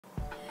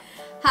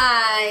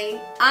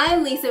Hi,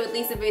 I'm Lisa with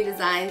Lisa Boone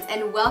Designs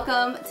and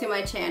welcome to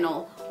my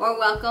channel, or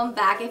welcome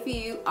back if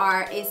you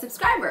are a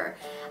subscriber.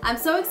 I'm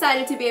so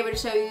excited to be able to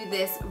show you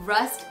this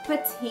rust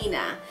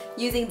patina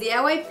using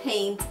DIY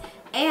paint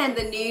and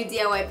the new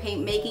DIY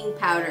paint making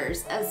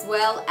powders, as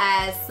well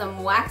as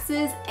some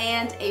waxes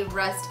and a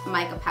rust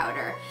mica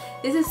powder.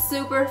 This is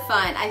super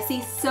fun. I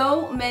see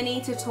so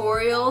many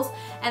tutorials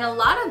and a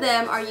lot of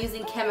them are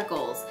using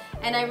chemicals.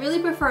 And I really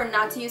prefer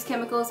not to use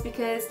chemicals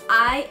because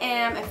I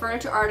am a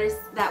furniture artist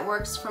that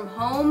works from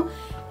home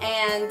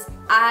and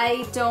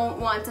I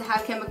don't want to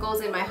have chemicals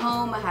in my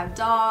home. I have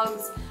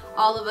dogs,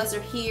 all of us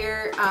are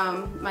here,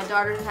 my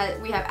daughter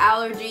we have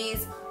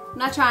allergies. I'm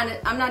not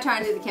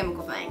trying to do the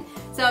chemical thing.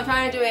 So I'm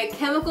trying to do a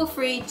chemical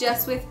free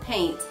just with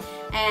paint,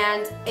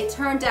 and it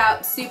turned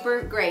out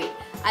super great.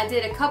 I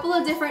did a couple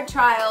of different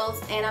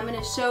trials and I'm going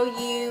to show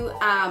you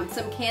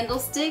some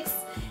candlesticks,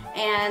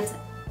 and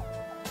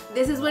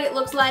this is what it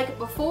looks like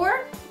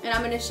before, and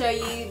I'm going to show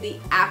you the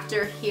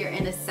after here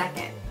in a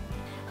second.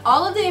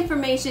 All of the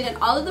information and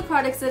all of the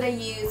products that I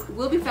use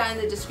will be found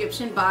in the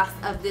description box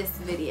of this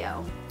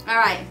video.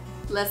 Alright,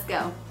 let's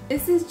go.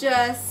 This is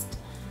just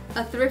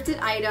a thrifted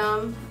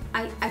item.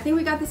 I think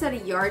we got this at a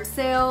yard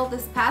sale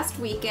this past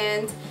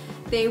weekend.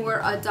 They were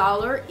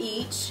 $1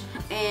 each,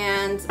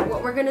 and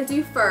what we're going to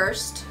do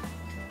first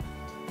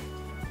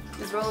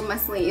is roll up my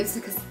sleeves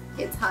because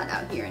it's hot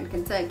out here in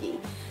Kentucky.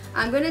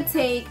 I'm going to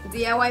take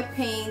DIY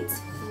Paint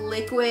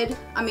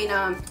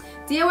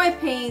DIY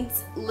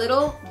Paint's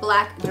Little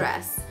Black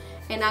Dress,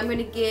 and I'm going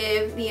to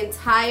give the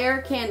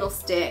entire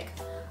candlestick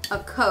a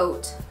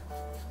coat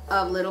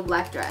of Little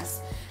Black Dress.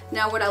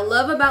 Now what I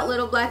love about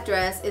Little Black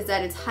Dress is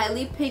that it's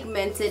highly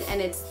pigmented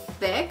and it's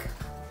thick,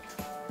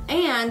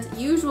 and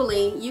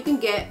usually you can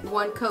get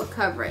one coat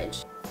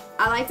coverage.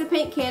 I like to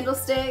paint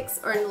candlesticks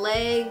or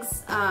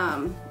legs,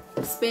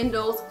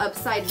 spindles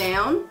upside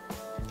down,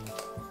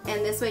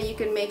 and this way you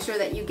can make sure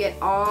that you get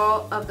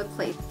all of the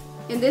place.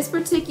 In this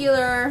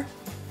particular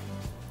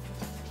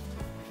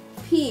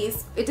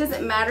piece, it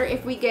doesn't matter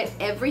if we get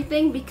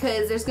everything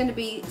because there's going to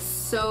be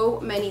so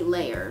many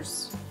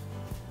layers.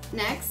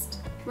 Next,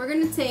 we're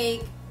going to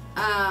take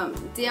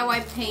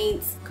DIY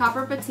Paint's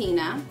Copper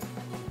Patina.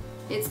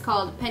 It's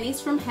called Pennies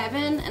from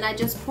Heaven, and I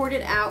just poured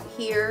it out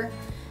here,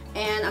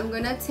 and I'm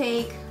going to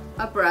take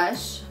a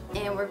brush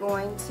and we're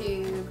going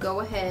to go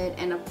ahead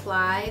and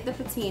apply the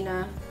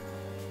patina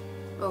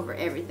over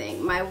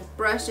everything. My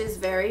brush is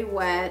very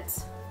wet,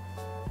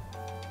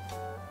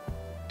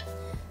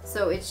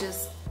 so it's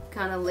just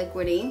kind of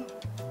liquidy.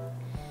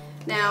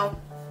 Now,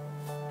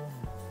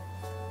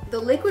 the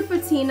liquid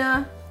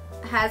patina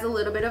has a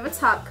little bit of a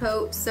top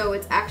coat, so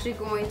it's actually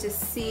going to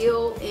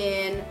seal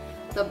in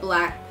the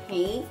black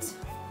paint.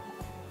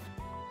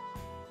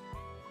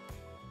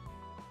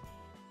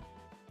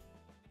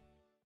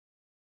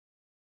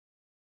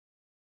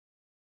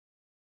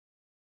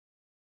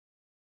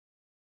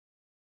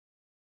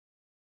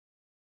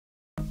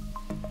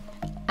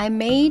 I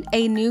made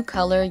a new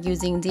color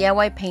using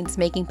DIY Paint's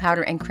making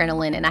powder and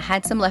Crinoline, and I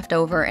had some left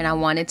over and I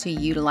wanted to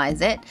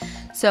utilize it.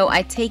 So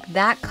I take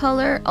that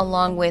color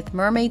along with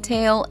Mermaid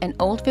Tale and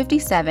Old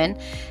 57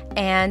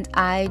 and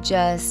I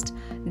just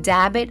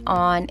dab it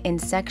on in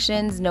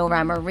sections, no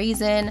rhyme or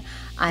reason.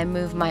 I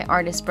move my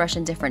artist brush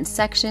in different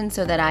sections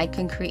so that I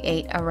can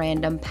create a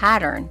random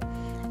pattern.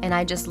 And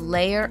I just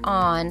layer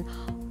on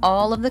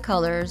all of the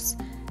colors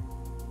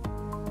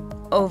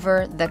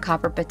over the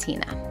copper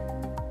patina.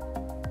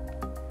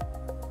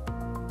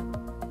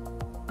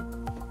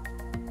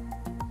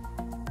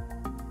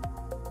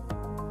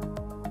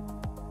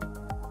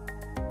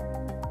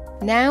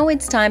 Now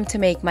it's time to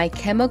make my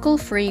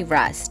chemical-free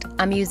rust.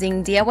 I'm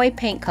using DIY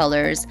paint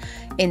colors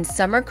in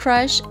Summer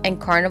Crush and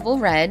Carnival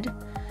Red,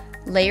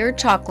 Layered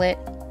Chocolate,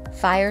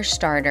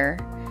 Firestarter,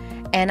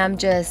 and I'm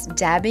just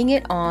dabbing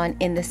it on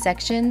in the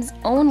sections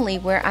only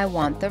where I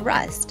want the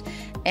rust.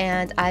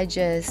 And I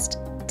just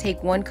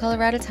take one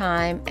color at a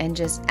time and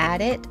just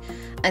add it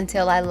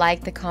until I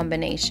like the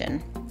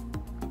combination.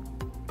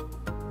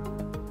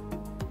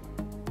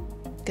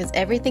 Because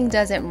everything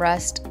doesn't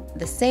rust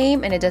the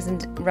same and it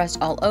doesn't rust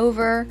all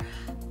over,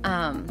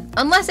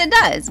 unless it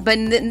does, but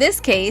in this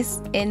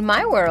case, in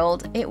my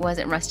world, it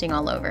wasn't rusting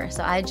all over.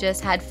 So I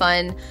just had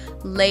fun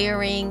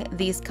layering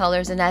these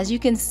colors, and as you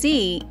can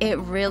see, it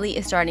really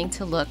is starting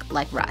to look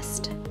like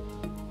rust.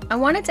 I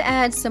wanted to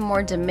add some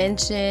more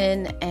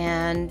dimension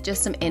and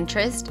just some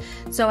interest,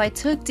 so I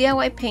took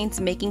DIY Paint's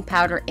making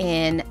powder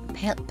in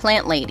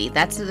Plant Lady,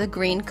 that's the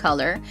green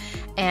color,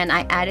 and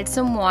I added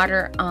some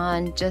water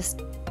on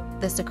just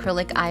this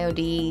acrylic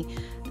IOD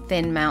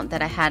thin mount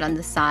that I had on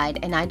the side,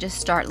 and I just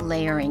start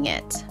layering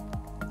it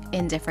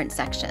in different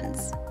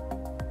sections.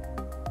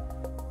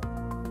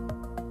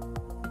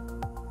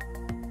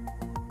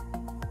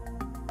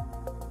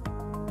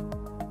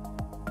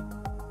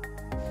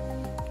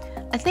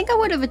 I think I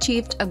would have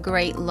achieved a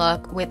great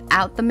look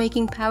without the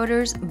making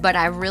powders, but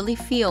I really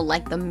feel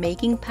like the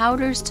making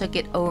powders took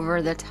it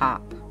over the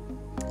top.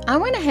 I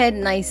went ahead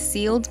and I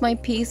sealed my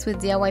piece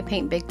with DIY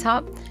Paint Big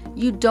Top,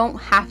 You don't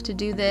have to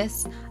do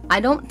this. I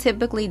don't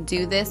typically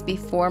do this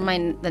before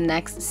the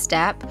next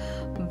step,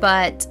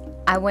 but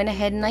I went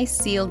ahead and I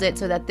sealed it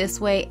so that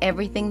this way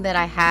everything that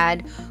I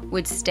had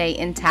would stay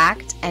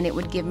intact, and it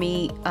would give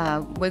me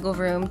wiggle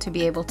room to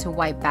be able to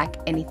wipe back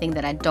anything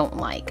that I don't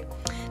like.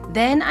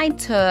 Then I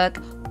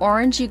took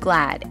Orange You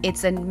Glad.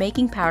 It's a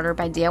making powder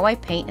by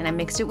DIY Paint, and I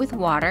mixed it with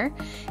water.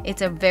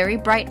 It's a very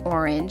bright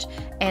orange,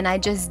 and I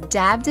just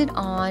dabbed it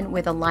on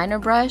with a liner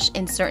brush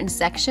in certain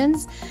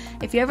sections.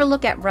 If you ever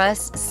look at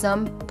rust,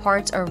 some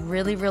parts are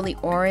really, really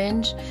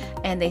orange,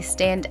 and they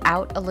stand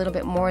out a little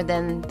bit more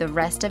than the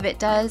rest of it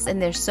does,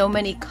 and there's so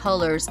many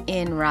colors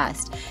in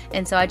rust.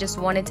 And so I just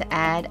wanted to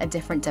add a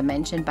different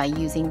dimension by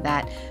using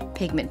that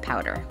pigment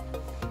powder.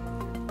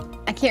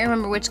 I can't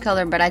remember which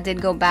color, but I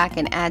did go back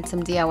and add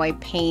some DIY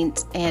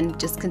paint and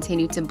just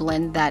continue to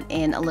blend that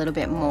in a little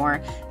bit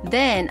more.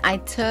 Then I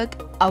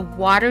took a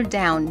watered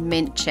down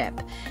mint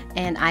chip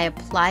and I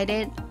applied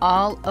it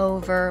all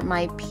over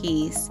my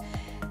piece.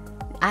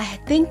 I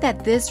think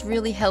that this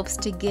really helps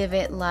to give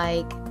it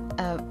like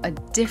a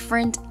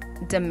different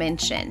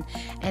dimension.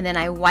 And then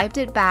I wiped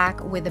it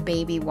back with a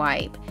baby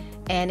wipe,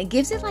 and it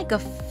gives it like a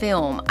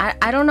film.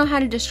 I don't know how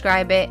to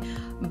describe it,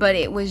 but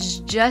it was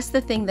just the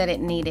thing that it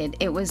needed.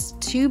 It was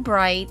too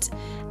bright,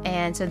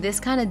 and so this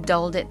kind of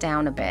dulled it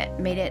down a bit,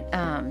 made it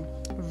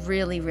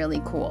really,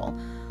 really cool.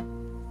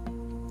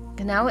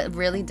 And now it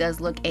really does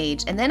look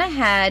aged. And then I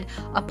had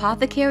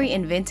Apothecary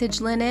and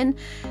Vintage Linen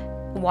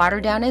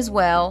watered down as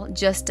well,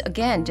 just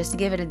to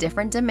give it a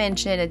different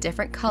dimension, a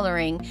different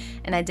coloring.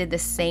 And I did the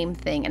same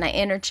thing, and I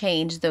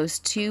interchanged those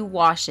two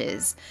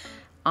washes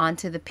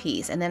onto the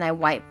piece, and then I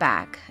wipe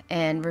back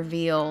and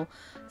reveal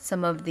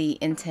some of the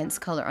intense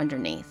color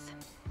underneath.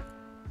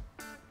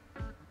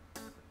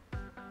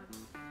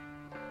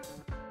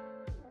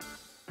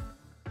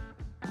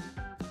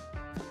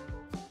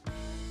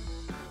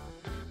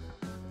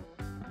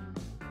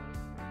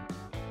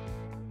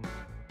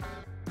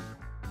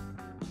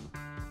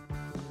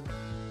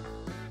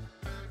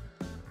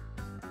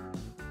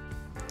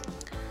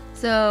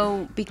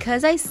 So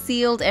because I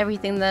sealed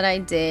everything that I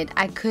did,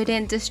 I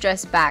couldn't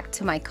distress back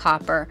to my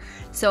copper.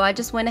 So I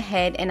just went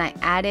ahead and I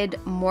added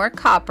more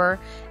copper,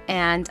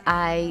 and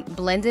I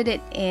blended it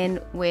in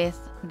with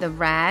the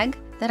rag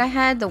that I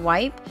had, the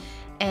wipe,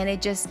 and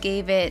it just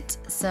gave it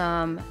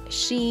some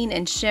sheen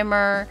and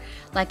shimmer,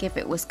 like if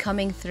it was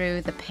coming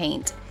through the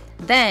paint.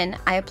 Then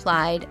I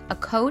applied a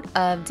coat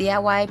of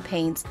DIY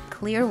Paint's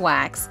clear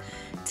wax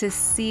to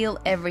seal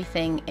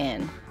everything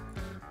in.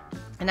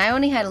 And I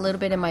only had a little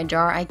bit in my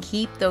jar. I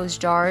keep those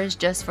jars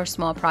just for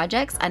small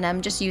projects, and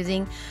I'm just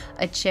using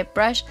a chip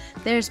brush.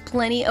 There's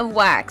plenty of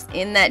wax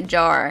in that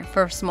jar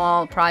for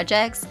small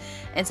projects,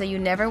 and so you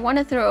never want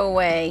to throw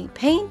away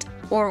paint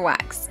or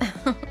wax.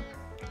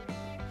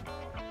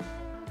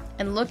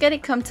 And look at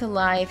it come to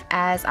life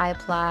as I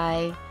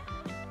apply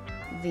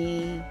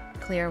the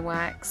clear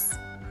wax.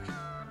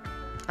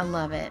 I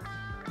love it.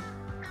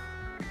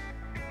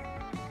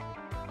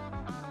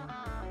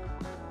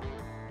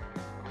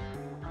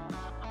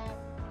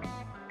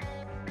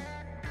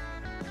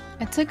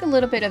 I took a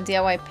little bit of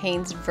DIY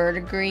Paint's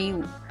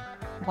Verdigris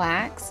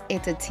Wax.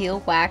 It's a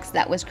teal wax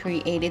that was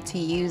created to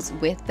use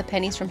with the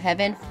Pennies from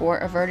Heaven for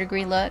a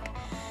verdigris look.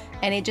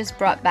 And it just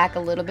brought back a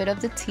little bit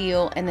of the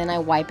teal, and then I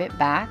wipe it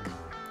back.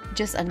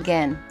 Just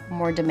again,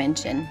 more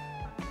dimension.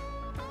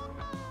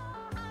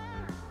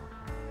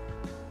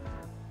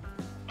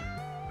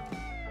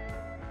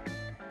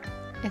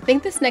 I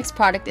think this next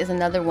product is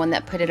another one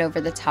that put it over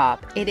the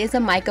top. It is a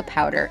mica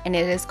powder, and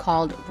it is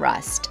called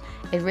Rust.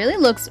 It really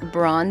looks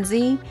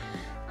bronzy,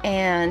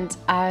 and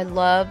I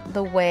love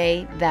the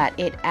way that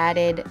it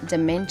added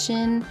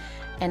dimension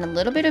and a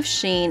little bit of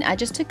sheen. I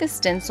just took a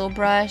stencil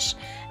brush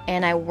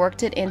and I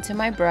worked it into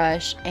my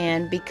brush,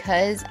 and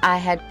because I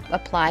had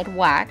applied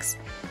wax,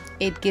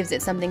 it gives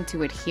it something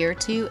to adhere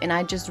to, and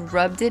I just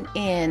rubbed it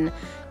in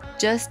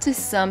just to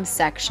some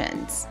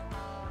sections.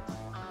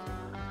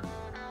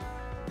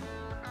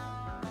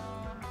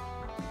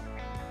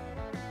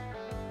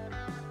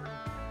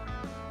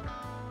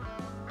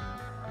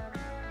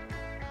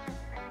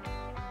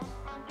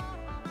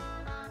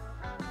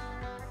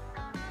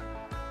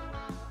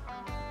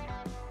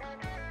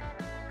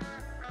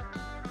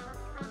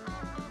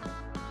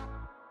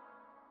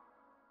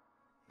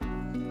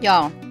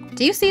 Y'all,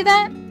 do you see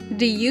that?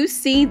 Do you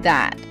see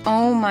that?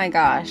 Oh my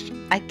gosh,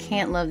 I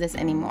can't love this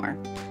anymore.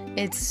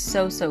 It's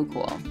so, so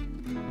cool.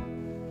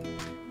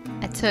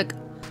 I took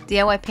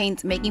DIY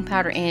Paint's making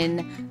powder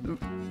in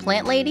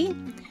Plant Lady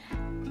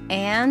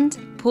and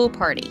Pool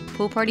Party.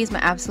 Pool Party is my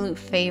absolute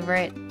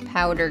favorite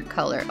powder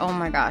color. Oh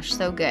my gosh,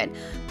 so good.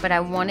 But I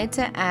wanted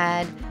to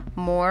add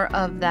more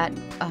of that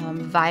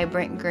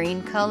vibrant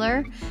green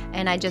color,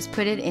 and I just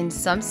put it in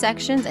some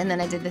sections, and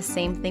then I did the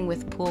same thing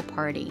with Pool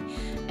Party.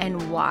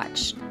 And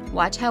watch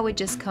how it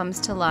just comes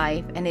to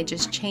life, and it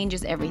just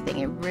changes everything.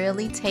 It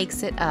really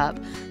takes it up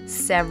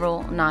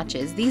several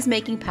notches. These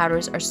making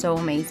powders are so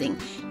amazing.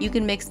 You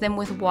can mix them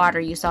with water.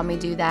 You saw me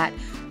do that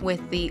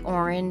with the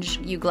Orange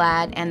You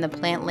Glad and the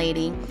Plant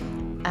Lady.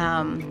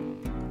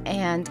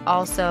 and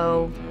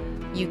also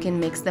you can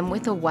mix them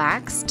with a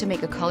wax to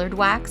make a colored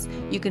wax.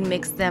 You can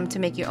mix them to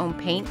make your own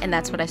paint, and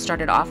that's what I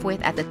started off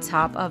with at the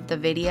top of the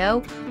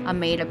video, a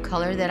made-up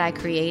color that I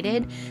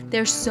created.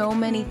 There's so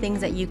many things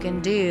that you can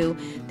do.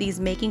 These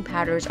making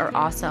powders are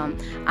awesome.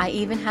 I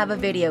even have a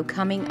video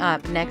coming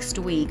up next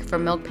week for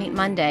Milk Paint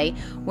Monday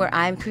where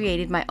I've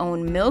created my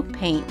own milk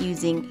paint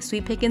using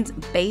Sweet Pickin's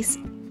base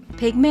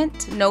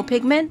pigment, no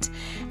pigment,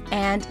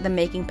 and the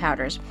making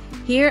powders.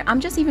 Here, I'm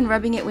just even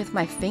rubbing it with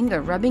my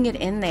finger, rubbing it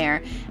in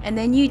there, and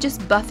then you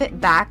just buff it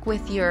back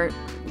with your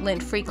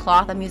lint-free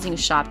cloth. I'm using a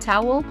shop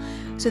towel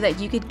so that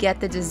you could get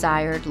the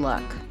desired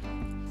look.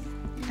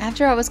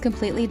 After I was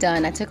completely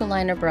done, I took a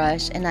liner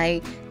brush and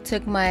I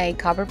took my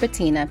copper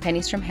patina,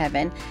 Pennies from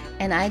Heaven,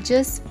 and I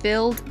just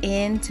filled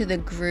into the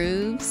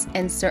grooves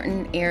and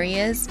certain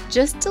areas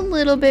just a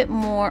little bit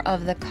more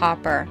of the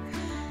copper.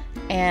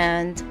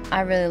 And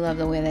I really love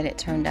the way that it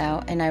turned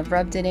out, and I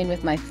rubbed it in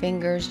with my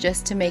fingers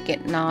just to make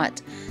it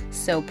not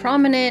so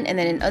prominent, and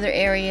then in other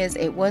areas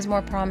it was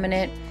more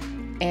prominent,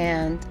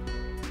 and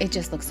it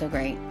just looks so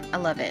great. I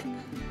love it.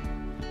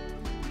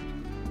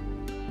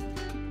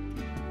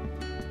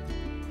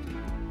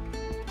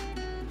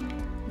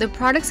 The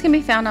products can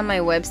be found on my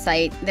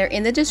website. They're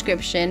in the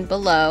description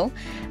below.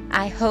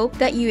 I hope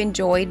that you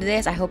enjoyed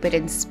this. I hope it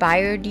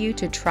inspired you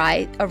to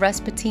try a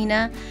rust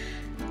patina.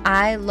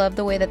 I love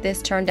the way that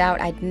this turned out.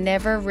 I'd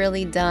never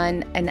really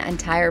done an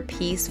entire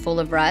piece full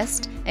of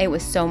rust. It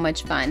was so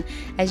much fun.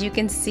 As you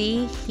can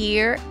see,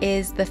 here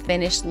is the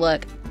finished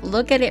look.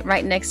 Look at it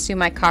right next to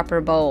my copper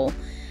bowl.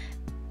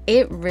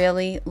 It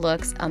really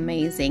looks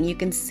amazing. You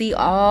can see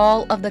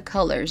all of the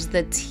colors,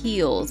 the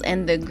teals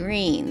and the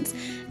greens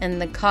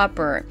and the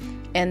copper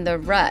and the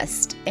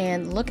rust,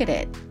 and look at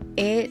it.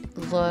 It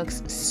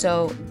looks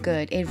so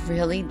good. It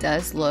really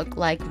does look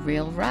like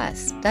real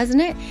rust, doesn't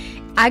it?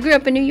 I grew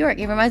up in New York.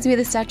 It reminds me of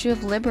the Statue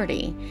of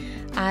Liberty.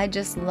 I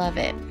just love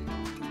it.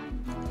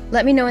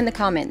 Let me know in the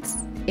comments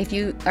if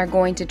you are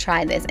going to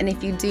try this, and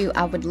if you do,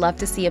 I would love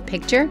to see a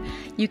picture.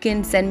 You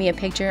can send me a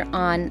picture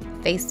on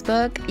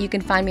Facebook. You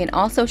can find me on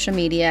all social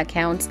media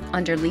accounts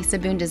under Lisa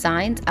Boone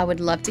Designs. I would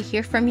love to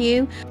hear from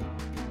you.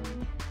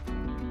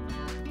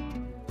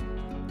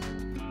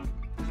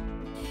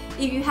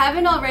 If you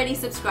haven't already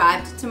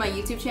subscribed to my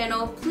YouTube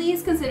channel,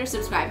 please consider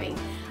subscribing.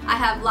 I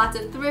have lots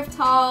of thrift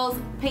hauls,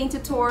 paint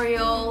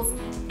tutorials,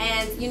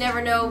 and you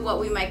never know what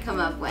we might come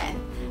up with.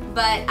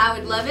 But I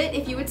would love it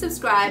if you would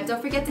subscribe.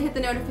 Don't forget to hit the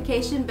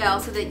notification bell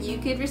so that you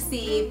could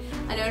receive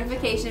a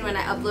notification when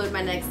I upload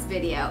my next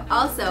video.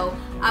 Also,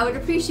 I would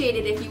appreciate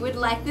it if you would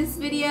like this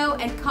video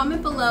and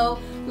comment below.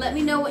 Let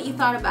me know what you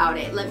thought about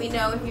it. Let me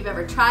know if you've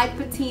ever tried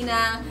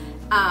patina,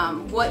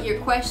 what your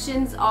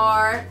questions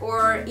are,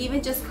 or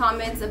even just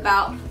comments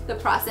about the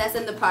process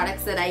and the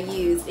products that I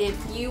use. If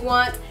you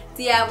want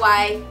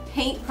DIY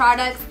paint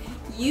products,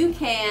 you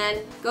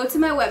can go to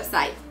my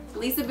website,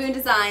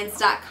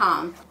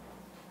 lisaboondesigns.com.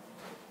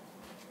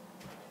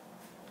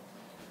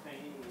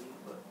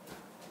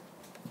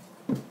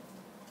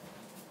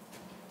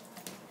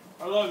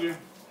 I love you.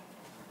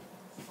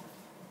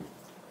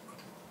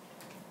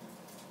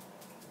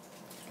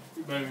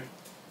 Baby.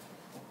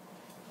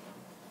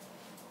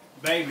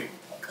 Baby.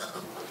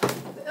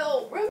 Bill,